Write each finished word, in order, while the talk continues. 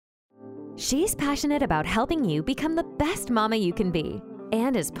She's passionate about helping you become the best mama you can be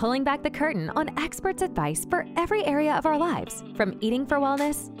and is pulling back the curtain on experts' advice for every area of our lives, from eating for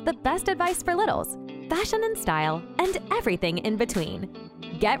wellness, the best advice for littles, fashion and style, and everything in between.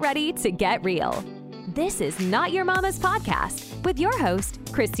 Get ready to get real. This is Not Your Mama's Podcast with your host,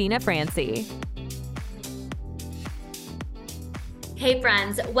 Christina Francie. Hey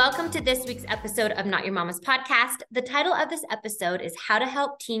friends, welcome to this week's episode of Not Your Mama's Podcast. The title of this episode is How to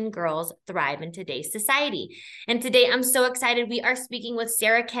Help Teen Girls Thrive in Today's Society. And today I'm so excited. We are speaking with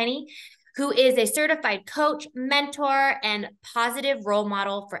Sarah Kenny, who is a certified coach, mentor, and positive role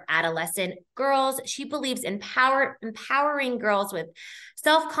model for adolescent girls. She believes empowering girls with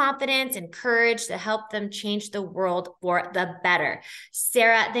self-confidence and courage to help them change the world for the better.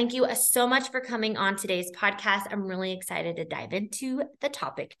 Sarah, thank you so much for coming on today's podcast. I'm really excited to dive into the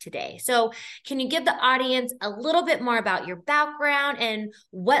topic today. So can you give the audience a little bit more about your background and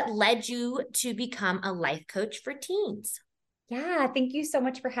what led you to become a life coach for teens? Yeah, thank you so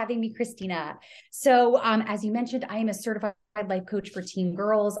much for having me, Christina. So as you mentioned, I am a certified life coach for teen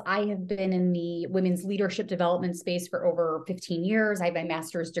girls. I have been in the women's leadership development space for over 15 years. I have my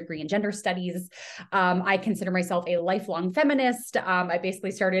master's degree in gender studies. I consider myself a lifelong feminist. I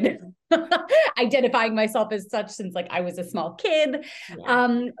basically started identifying myself as such since I was a small kid.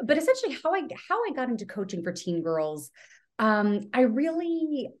 Yeah. But essentially how I got into coaching for teen girls, I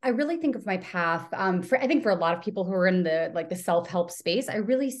really think of my path, I think for a lot of people who are in the self-help space, I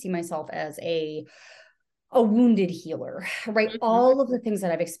really see myself as a wounded healer, right? Mm-hmm. All of the things that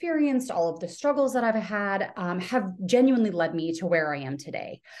I've experienced, all of the struggles that I've had, have genuinely led me to where I am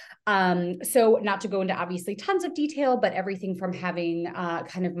today. So not to go into obviously tons of detail, but everything from having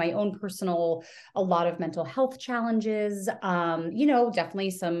kind of my own personal, a lot of mental health challenges,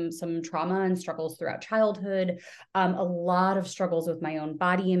 definitely some trauma and struggles throughout childhood, a lot of struggles with my own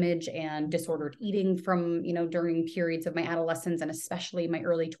body image and disordered eating from, during periods of my adolescence and especially my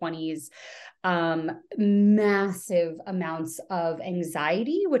early 20s. Massive amounts of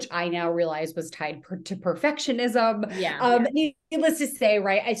anxiety, which I now realize was tied to perfectionism. Yeah. Needless to say,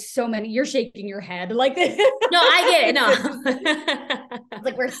 right? You're shaking your head like this. No, I get it. No.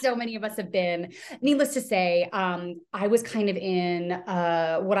 Like where so many of us have been. Needless to say, I was kind of in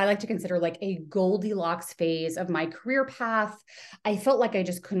what I like to consider like a Goldilocks phase of my career path. I felt like I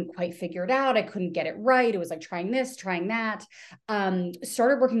just couldn't quite figure it out. I couldn't get it right. It was like trying this, trying that.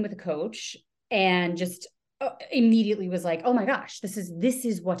 Started working with a coach and just immediately was like, oh my gosh, this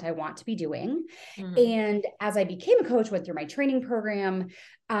is what I want to be doing. Mm-hmm. And as I became a coach, went through my training program,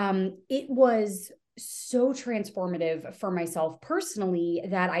 it was so transformative for myself personally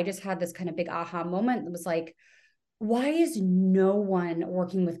that I just had this kind of big aha moment that was like, why is no one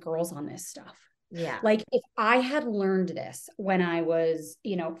working with girls on this stuff? Yeah. Like if I had learned this when I was,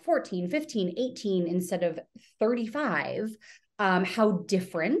 14, 15, 18, instead of 35, how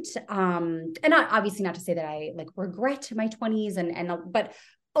different, and obviously not to say that I regret my 20s but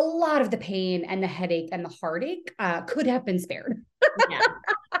a lot of the pain and the headache and the heartache, could have been spared. Yeah.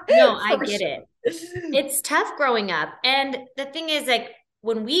 No, I get it. It's tough growing up. And the thing is,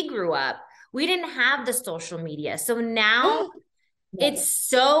 when we grew up, we didn't have the social media. So now it's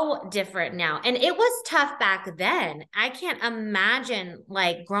so different now. And it was tough back then. I can't imagine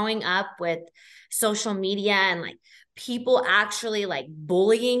growing up with social media and people actually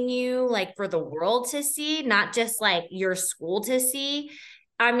bullying you for the world to see, not just your school to see.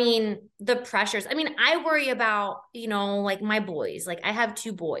 I mean, the pressures. I mean, I worry about, my boys. I have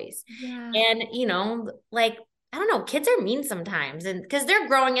 2 boys. Yeah. And, I don't know, kids are mean sometimes, and because they're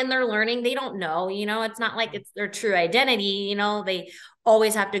growing and they're learning, they don't know, it's not like it's their true identity, they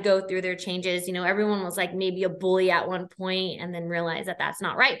always have to go through their changes. Everyone was maybe a bully at one point and then realized that that's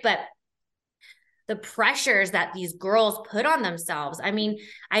not right. But the pressures that these girls put on themselves. I mean,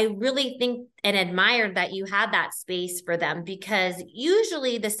 I really think and admire that you had that space for them, because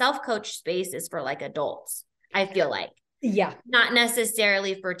usually the self-coach space is for adults, I feel like. Yeah. Not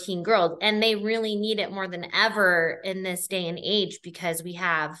necessarily for teen girls. And they really need it more than ever in this day and age, because we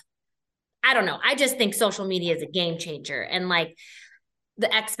have, I don't know, I just think social media is a game changer. And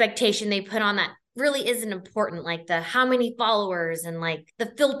the expectation they put on that really isn't important, the how many followers and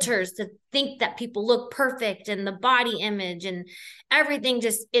the filters to think that people look perfect and the body image and everything.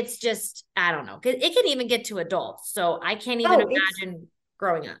 It's just, I don't know, it can even get to adults. So I can't even imagine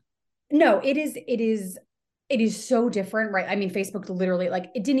growing up. No, it is so different, right? I mean, Facebook literally,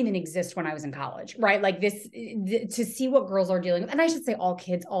 it didn't even exist when I was in college, right? To see what girls are dealing with, and I should say all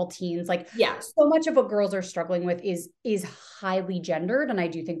kids, all teens, so much of what girls are struggling with is highly gendered. And I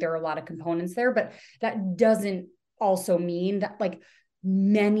do think there are a lot of components there, but that doesn't also mean that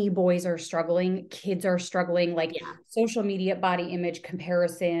many boys are struggling, kids are struggling, like social media, body image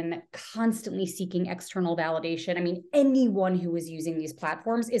comparison, constantly seeking external validation. I mean, anyone who is using these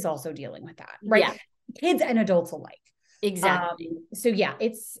platforms is also dealing with that, right? Yeah. Kids and adults alike. Exactly. So yeah,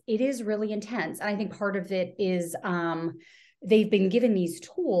 it is really intense. And I think part of it is they've been given these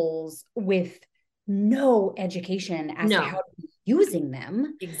tools with no education as to how to be using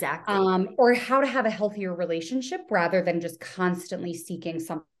them. Exactly. Or how to have a healthier relationship rather than just constantly seeking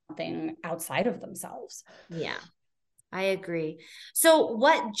something outside of themselves. Yeah, I agree. So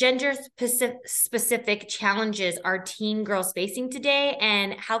what gender specific challenges are teen girls facing today,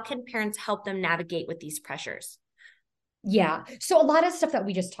 and how can parents help them navigate with these pressures? Yeah. So a lot of stuff that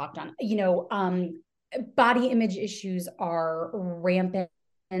we just talked on, body image issues are rampant.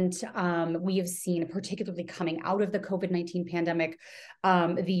 And we have seen, particularly coming out of the COVID-19 pandemic,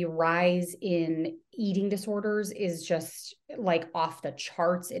 the rise in eating disorders is just like off the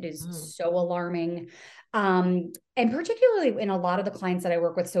charts. It is so alarming. And particularly in a lot of the clients that I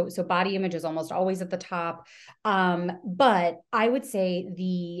work with, so body image is almost always at the top. But I would say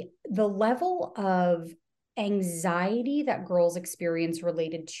the level of anxiety that girls experience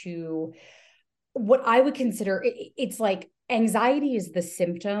related to what I would consider, it's like anxiety is the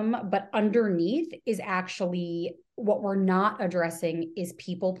symptom, but underneath is actually what we're not addressing is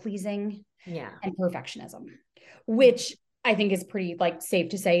people pleasing and perfectionism, which I think is pretty like safe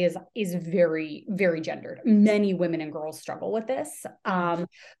to say is very, very gendered. Many women and girls struggle with this.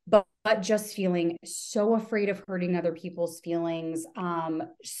 But just feeling so afraid of hurting other people's feelings,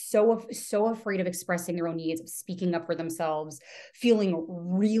 so afraid of expressing their own needs, of speaking up for themselves, feeling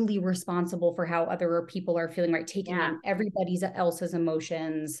really responsible for how other people are feeling, right? Taking in everybody else's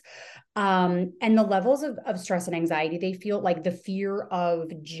emotions. And the levels of stress and anxiety they feel, like the fear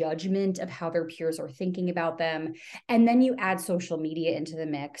of judgment of how their peers are thinking about them. And then you add social media into the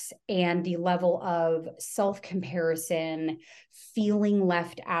mix and the level of self-comparison, feeling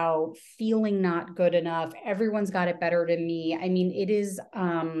left out, feeling not good enough. Everyone's got it better than me. I mean, it is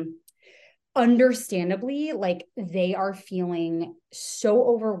understandably like they are feeling so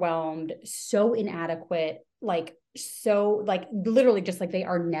overwhelmed, so inadequate, like so like literally just like they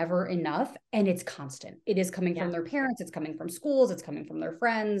are never enough, and it's constant. It is coming from their parents, it's coming from schools, it's coming from their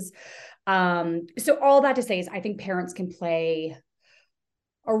friends. So all that to say is I think parents can play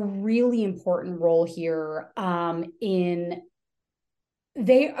a really important role here in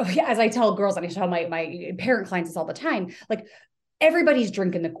as I tell girls, and I tell my parent clients this all the time, like everybody's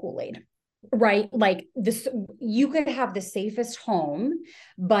drinking the Kool-Aid, right? Like this, you could have the safest home,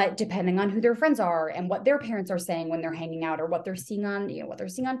 but depending on who their friends are and what their parents are saying when they're hanging out, or what they're seeing on, what they're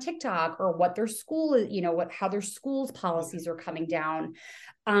seeing on TikTok, or what their school, how their school's policies are coming down.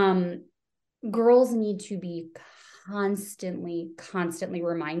 Girls need to be constantly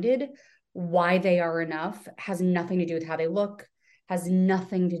reminded why they are enough. Has nothing to do with how they look, has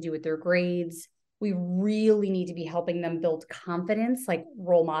nothing to do with their grades. We really need to be helping them build confidence, like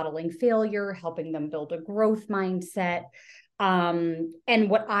role modeling failure, helping them build a growth mindset. And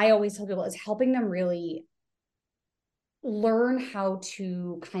what I always tell people is helping them really learn how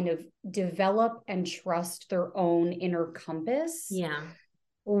to kind of develop and trust their own inner compass.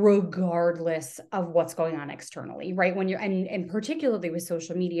 Regardless of what's going on externally, right? When you're, and particularly with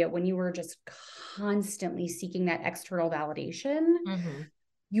social media, when you were just constantly seeking that external validation,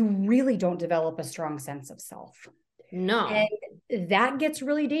 you really don't develop a strong sense of self. No. And that gets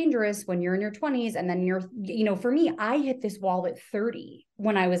really dangerous when you're in your 20s. And then for me, I hit this wall at 30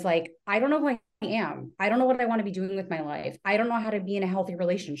 when I was like, I don't know who I am. I don't know what I want to be doing with my life. I don't know how to be in a healthy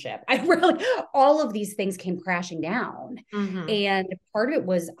relationship. All of these things came crashing down. And part of it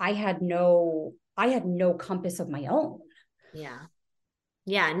was I had no compass of my own.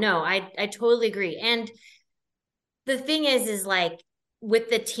 Yeah, no, I totally agree. And the thing is like with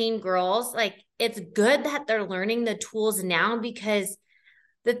the teen girls, like it's good that they're learning the tools now, because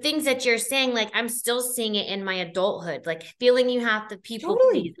the things that you're saying, like I'm still seeing it in my adulthood, like feeling you have to people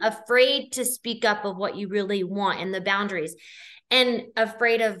please, afraid to speak up of what you really want and the boundaries, and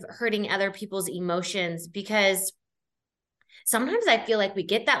afraid of hurting other people's emotions, because sometimes I feel like we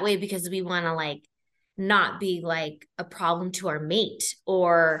get that way because we want to like not be like a problem to our mate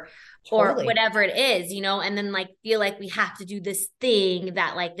or whatever it is, and then like feel like we have to do this thing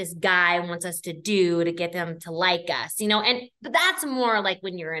that like this guy wants us to do to get them to like us, but that's more like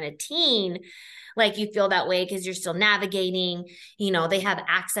when you're in a teen, like you feel that way because you're still navigating, they have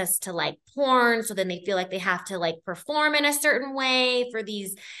access to like porn. So then they feel like they have to like perform in a certain way for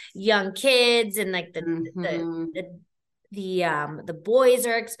these young kids, and like the the boys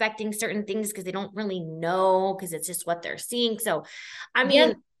are expecting certain things because they don't really know, because it's just what they're seeing. So, I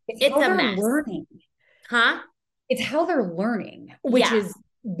mean, it's a mess. Learning. Huh? It's how they're learning, which is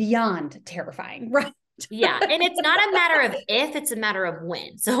beyond terrifying, right? Yeah. And it's not a matter of if, it's a matter of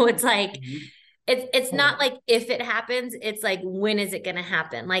when. So it's like, it's not like if it happens, it's like, when is it going to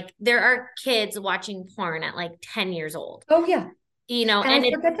happen? Like, there are kids watching porn at like 10 years old. Oh yeah. You know, and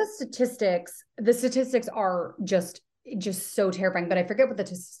I forget the statistics. The statistics are just so terrifying, but I forget what the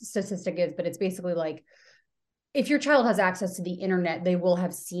statistic is, but it's basically like, if your child has access to the internet, they will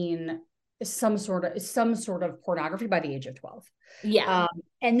have seen some sort of pornography by the age of 12. Yeah.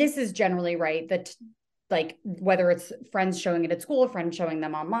 And this is generally right, that like, whether it's friends showing it at school, friends showing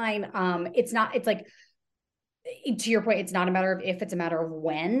them online, it's like, to your point, it's not a matter of if, it's a matter of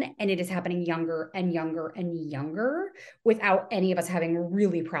when, and it is happening younger and younger and younger without any of us having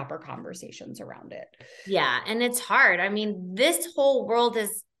really proper conversations around it. Yeah. And it's hard. I mean, this whole world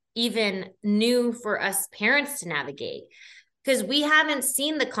is even new for us parents to navigate, because we haven't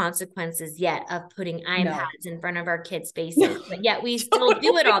seen the consequences yet of putting iPads in front of our kids' faces, but yet we still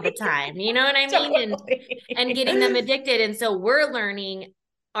do it all the time. You know what I mean? And getting them addicted. And so we're learning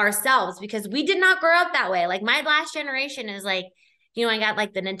ourselves, because we did not grow up that way. Like, my last generation is like, you know, I got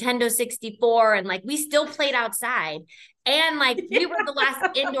like the Nintendo 64, and like, we still played outside, and like, we were the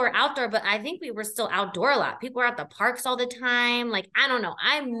last indoor outdoor, but I think we were still outdoor a lot. People were at the parks all the time. Like, I don't know.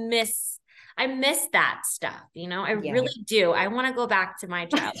 I miss that stuff. You know, I really do. I want to go back to my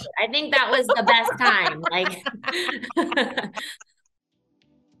childhood. I think that was the best time. Like,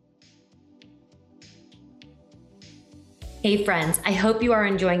 hey friends, I hope you are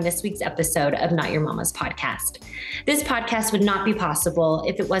enjoying this week's episode of Not Your Mama's podcast. This podcast would not be possible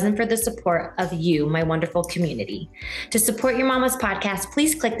if it wasn't for the support of you, my wonderful community. To support Your Mama's podcast,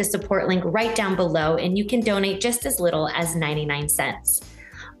 please click the support link right down below, and you can donate just as little as 99 cents.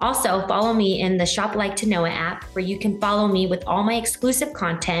 Also, follow me in the Shop Like to Know It app, where you can follow me with all my exclusive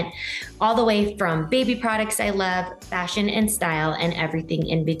content, all the way from baby products I love, fashion and style, and everything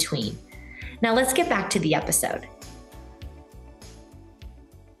in between. Now let's get back to the episode.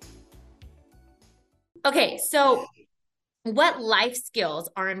 Okay, so what life skills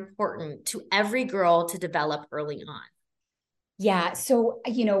are important to every girl to develop early on? Yeah, so,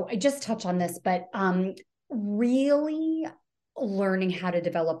 you know, I just touched on this, but really learning how to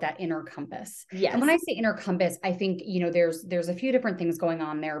develop that inner compass. Yes. And when I say inner compass, I think, you know, there's a few different things going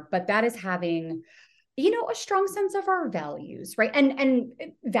on there, but that is having, you know, a strong sense of our values, right? And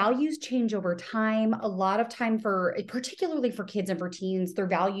values change over time. A lot of time, particularly for kids and for teens, their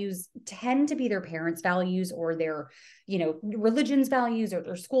values tend to be their parents' values, or their, you know, religion's values, or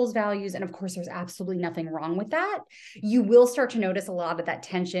their school's values. And of course, there's absolutely nothing wrong with that. You will start to notice a lot of that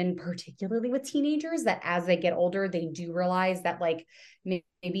tension, particularly with teenagers, that as they get older, they do realize that, like,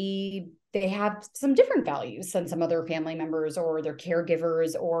 maybe they have some different values than some other family members or their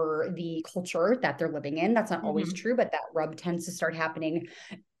caregivers or the culture that they're living in. That's not always true, but that rub tends to start happening,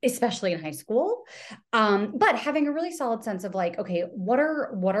 especially in high school. But having a really solid sense of, like, okay, what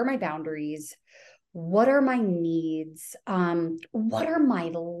are my boundaries? What are my needs? What are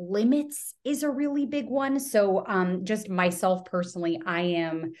my limits is a really big one. So just myself personally, I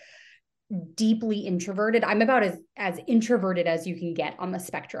am deeply introverted. I'm about as introverted as you can get on the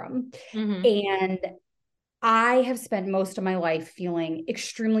spectrum. And I have spent most of my life feeling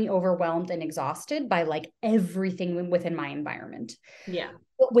extremely overwhelmed and exhausted by, like, everything within my environment. Yeah.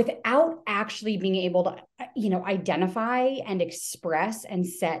 But without actually being able to, you know, identify and express and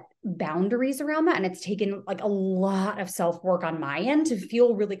set boundaries around that. And it's taken, like, a lot of self-work on my end to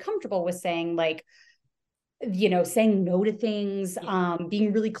feel really comfortable with saying, like, you know, saying no to things,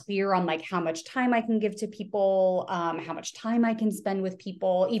 being really clear on, like, how much time I can give to people, how much time I can spend with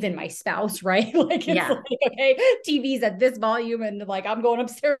people, even my spouse, right? Like, it's like, okay, TV's at this volume, and, like, I'm going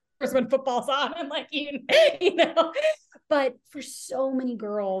upstairs when football's on, and, like, you know, but for so many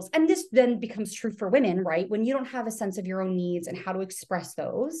girls, and this then becomes true for women, right? When you don't have a sense of your own needs and how to express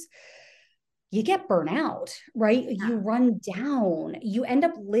those, you get burnout, right? Yeah. You run down, you end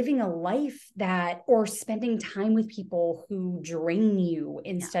up living a life or spending time with people who drain you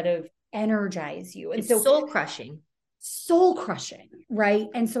instead of energize you. And it's soul crushing, right?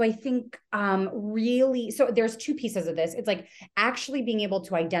 And so I think really, so there's two pieces of this. It's like actually being able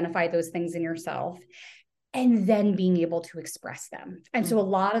to identify those things in yourself, and then being able to express them. And so a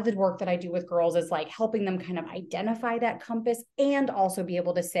lot of the work that I do with girls is, like, helping them kind of identify that compass, and also be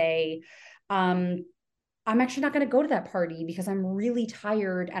able to say, I'm actually not going to go to that party because I'm really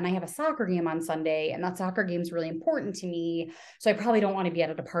tired and I have a soccer game on Sunday, and that soccer game is really important to me. So I probably don't want to be at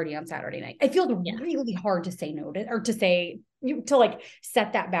a party on Saturday night. It feels really hard to say no to, or to say, to like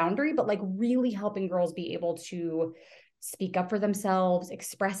set that boundary, but like really helping girls be able to speak up for themselves,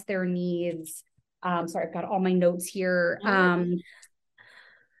 express their needs. Sorry, I've got all my notes here. And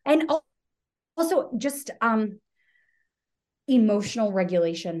also just emotional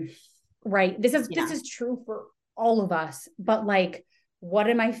regulation, right? This is true for all of us, but like, what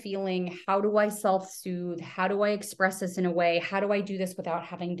am I feeling? How do I self-soothe? How do I express this in a way? How do I do this without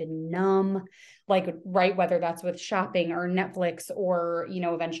having to numb? Like, right, whether that's with shopping or Netflix or, you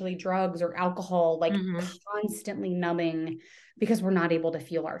know, eventually drugs or alcohol, like constantly numbing because we're not able to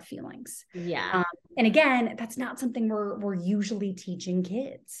feel our feelings. Yeah. And again, that's not something we're usually teaching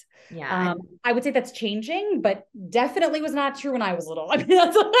kids. Yeah. I would say that's changing, but definitely was not true when I was little. I mean,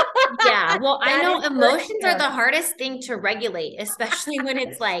 that's yeah. Well, I know emotions are the hardest thing to regulate, especially when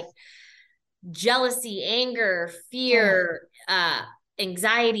it's like jealousy, anger, fear,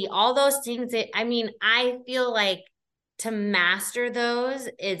 anxiety, all those things. I mean, I feel like to master those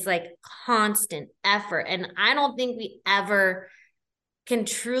is like constant effort. And I don't think we ever can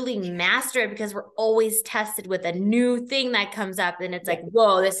truly master it because we're always tested with a new thing that comes up. And it's like,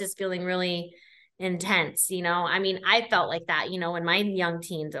 whoa, this is feeling really intense. You know, I mean, I felt like that, you know, in my young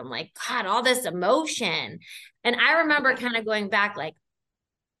teens, I'm like, God, all this emotion. And I remember kind of going back, like,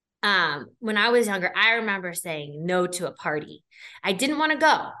 when I was younger, I remember saying no to a party. I didn't want to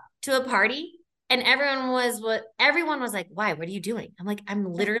go to a party. And everyone was like, why? What are you doing? I'm like, I'm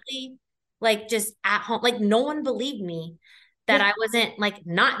literally like just at home. Like no one believed me that I wasn't like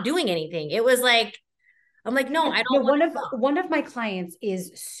not doing anything. It was like, I'm like, no, I don't want to go. One of my clients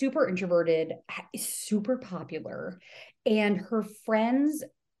is super introverted, super popular, and her friends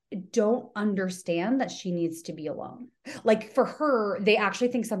don't understand that she needs to be alone. Like for her, they actually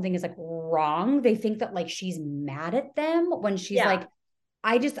think something is like wrong. They think that like she's mad at them when she's like,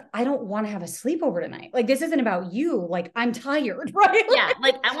 I don't want to have a sleepover tonight. Like, this isn't about you. Like, I'm tired, right? Yeah.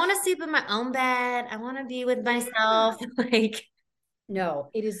 Like, I want to sleep in my own bed. I want to be with myself. Like, no,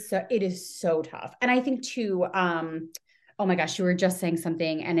 it is so tough. And I think too, oh my gosh, you were just saying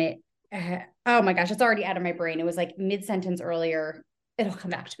something and oh my gosh, it's already out of my brain. It was like mid-sentence earlier. It'll come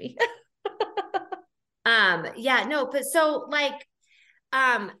back to me. yeah, no, but so like,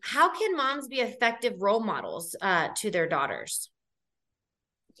 how can moms be effective role models, to their daughters?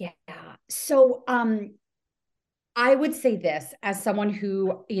 Yeah. So, I would say this as someone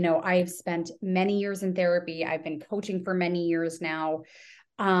who, you know, I've spent many years in therapy. I've been coaching for many years now.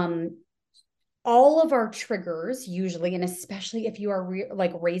 All of our triggers usually, and especially if you are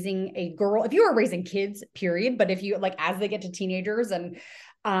like raising a girl, if you are raising kids, period. But if you like, as they get to teenagers and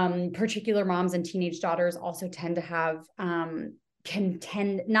particular moms and teenage daughters also tend to have, can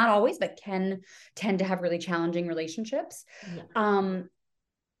tend, not always, but can tend to have really challenging relationships. Yeah.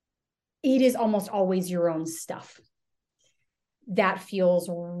 It is almost always your own stuff that feels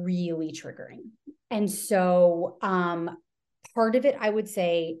really triggering. And so part of it, I would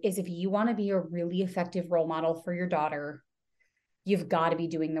say, is if you want to be a really effective role model for your daughter, you've got to be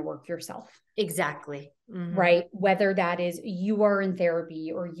doing the work yourself. Exactly. Right? Whether that is you are in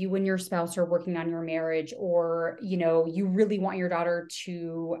therapy or you and your spouse are working on your marriage, or, you know, you really want your daughter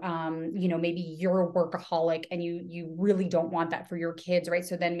to, you know, maybe you're a workaholic and you really don't want that for your kids, right?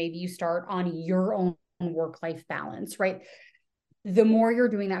 So then maybe you start on your own work-life balance, right? The more you're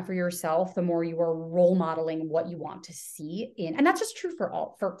doing that for yourself, the more you are role modeling what you want to see in, and that's just true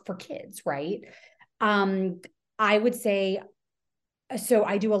for kids, right? I would say, so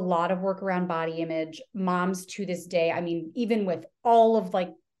I do a lot of work around body image. Moms to this day, I mean, even with all of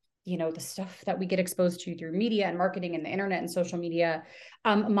like, you know, the stuff that we get exposed to through media and marketing and the internet and social media,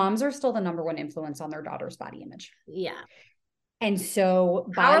 moms are still the number one influence on their daughter's body image. Yeah. And so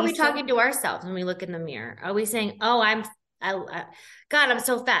how are we talking to ourselves when we look in the mirror? Are we saying, oh, God, I'm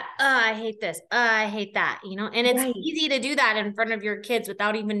so fat. I hate this. I hate that, you know? And it's easy to do that in front of your kids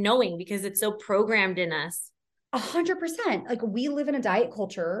without even knowing because it's so programmed in us. 100%. Like we live in a diet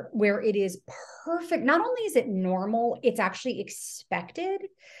culture where it is perfect. Not only is it normal, it's actually expected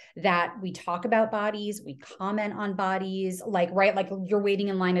that we talk about bodies, we comment on bodies, like, right? Like you're waiting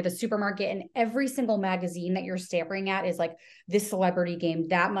in line at a supermarket and every single magazine that you're staring at is like this celebrity gained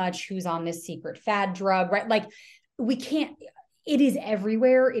that much, who's on this secret fad drug, right? Like we can't, it is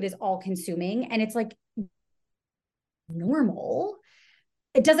everywhere. It is all consuming. And it's like normal.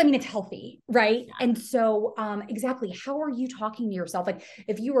 It doesn't mean it's healthy, right? Yeah. And so exactly, how are you talking to yourself? Like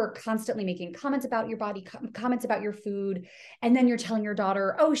if you are constantly making comments about your body, comments about your food, and then you're telling your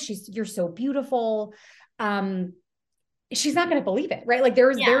daughter, oh, you're so beautiful. she's not going to believe it, right? Like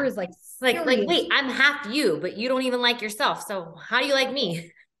there is like, wait, I'm half you, but you don't even like yourself. So how do you like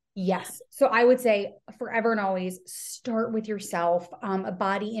me? Yes. So I would say forever and always start with yourself. A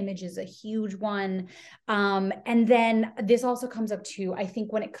body image is a huge one. And then this also comes up to, I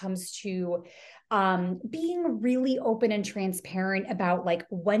think when it comes to being really open and transparent about like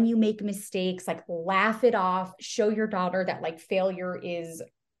when you make mistakes, like laugh it off, show your daughter that like failure is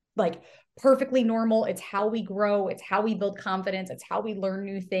like perfectly normal. It's how we grow. It's how we build confidence. It's how we learn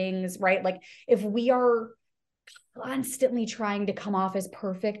new things, right? Like if we are constantly trying to come off as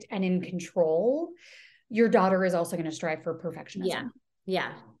perfect and in control, your daughter is also going to strive for perfectionism.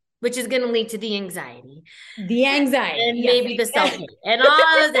 Yeah. Which is going to lead to the anxiety. And maybe the self-hate and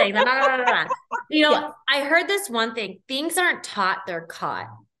all those things. You know, I heard this one thing, things aren't taught, they're caught.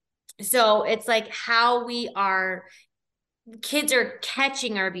 So it's like how kids are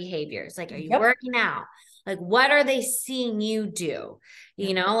catching our behaviors. Like, are you working out? Like, what are they seeing you do?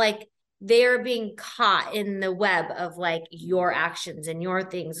 You know, like they're being caught in the web of like your actions and your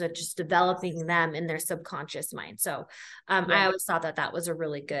things, which is developing them in their subconscious mind. So I always thought that was a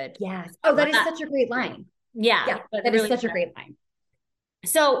really good. Yes. Oh, that is such a great line. Yeah. That is such a great line.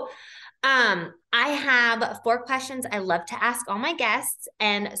 So I have 4 questions I love to ask all my guests.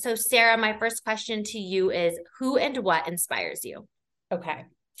 And so Sarah, my first question to you is, who and what inspires you? Okay.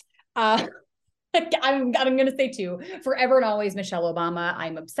 I'm going to say 2, forever and always Michelle Obama.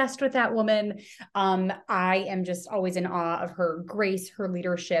 I'm obsessed with that woman. I am just always in awe of her grace, her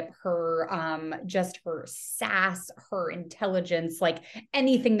leadership, her, just her sass, her intelligence, like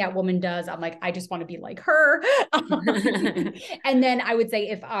anything that woman does. I'm like, I just want to be like her. And then I would say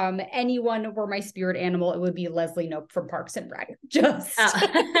if, anyone were my spirit animal, it would be Leslie Knope from Parks and Rec. Just. Oh,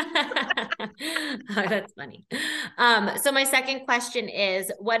 that's funny. So my second question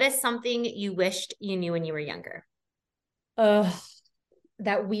is, what is something you wished you knew when you were younger?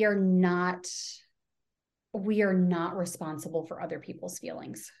 That we are not responsible for other people's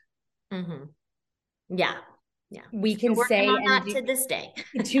feelings. Mm-hmm. Yeah. We can say on that to this day.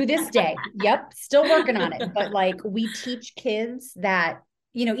 To this day. Yep. Still working on it. But like we teach kids that,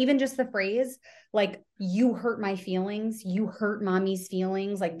 you know, even just the phrase, like, you hurt my feelings, you hurt mommy's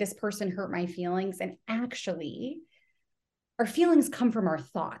feelings, like this person hurt my feelings. And actually, our feelings come from our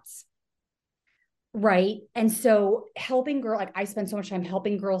thoughts. Right. And so like I spend so much time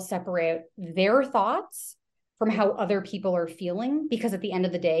helping girls separate their thoughts from how other people are feeling, because at the end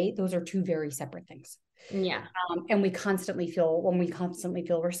of the day, those are 2 very separate things. Yeah. And when we constantly feel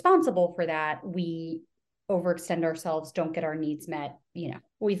responsible for that, we overextend ourselves, don't get our needs met. You know,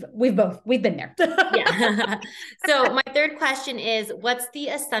 we've been there. Yeah. So my third question is, what's the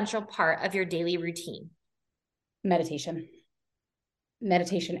essential part of your daily routine? Meditation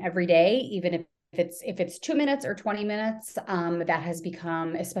every day, even if it's 2 minutes or 20 minutes, that has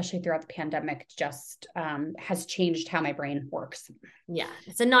become, especially throughout the pandemic, just has changed how my brain works. Yeah.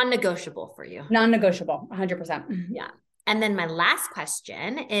 It's a non-negotiable for you. Non-negotiable, 100%. Yeah. And then my last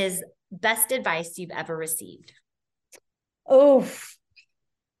question is, best advice you've ever received? Oh,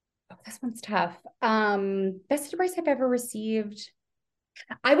 this one's tough. Best advice I've ever received,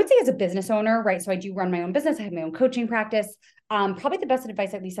 I would say as a business owner, right? So I do run my own business. I have my own coaching practice. Probably the best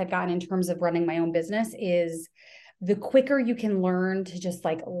advice, at least I've gotten in terms of running my own business, is the quicker you can learn to just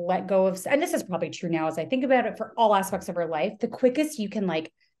like let go of, and this is probably true now as I think about it for all aspects of our life, the quickest you can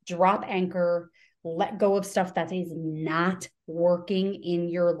like drop anchor, let go of stuff that is not working in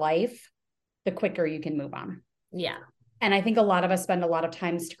your life, the quicker you can move on. Yeah. And I think a lot of us spend a lot of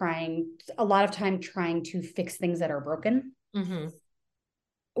time trying to fix things that are broken,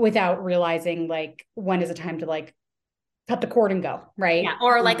 without realizing like when is a time to like cut the cord and go, right? Yeah.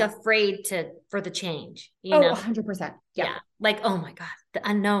 Or like afraid for the change, you know? 100%. Yeah. Like, oh my God, the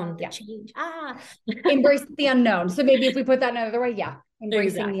unknown, the change. Embrace the unknown. So maybe if we put that another way,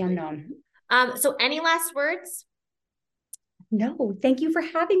 embracing the unknown. So any last words? No, thank you for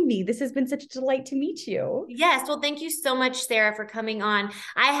having me. This has been such a delight to meet you. Yes. Well, thank you so much, Sarah, for coming on.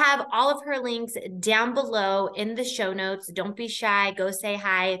 I have all of her links down below in the show notes. Don't be shy. Go say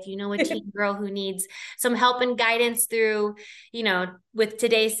hi. If you know a teen girl who needs some help and guidance through, you know, with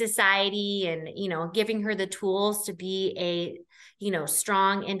today's society, and, you know, giving her the tools to be a, you know,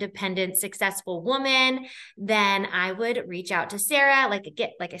 strong, independent, successful woman, then I would reach out to Sarah.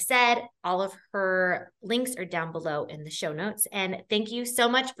 Like I said, all of her links are down below in the show notes. And thank you so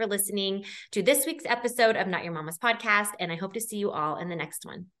much for listening to this week's episode of Not Your Mama's Podcast. And I hope to see you all in the next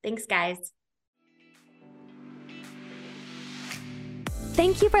one. Thanks, guys.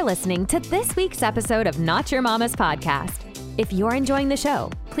 Thank you for listening to this week's episode of Not Your Mama's Podcast. If you're enjoying the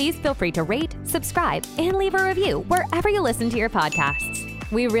show, please feel free to rate, subscribe, and leave a review wherever you listen to your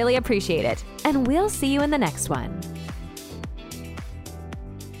podcasts. We really appreciate it, and we'll see you in the next one.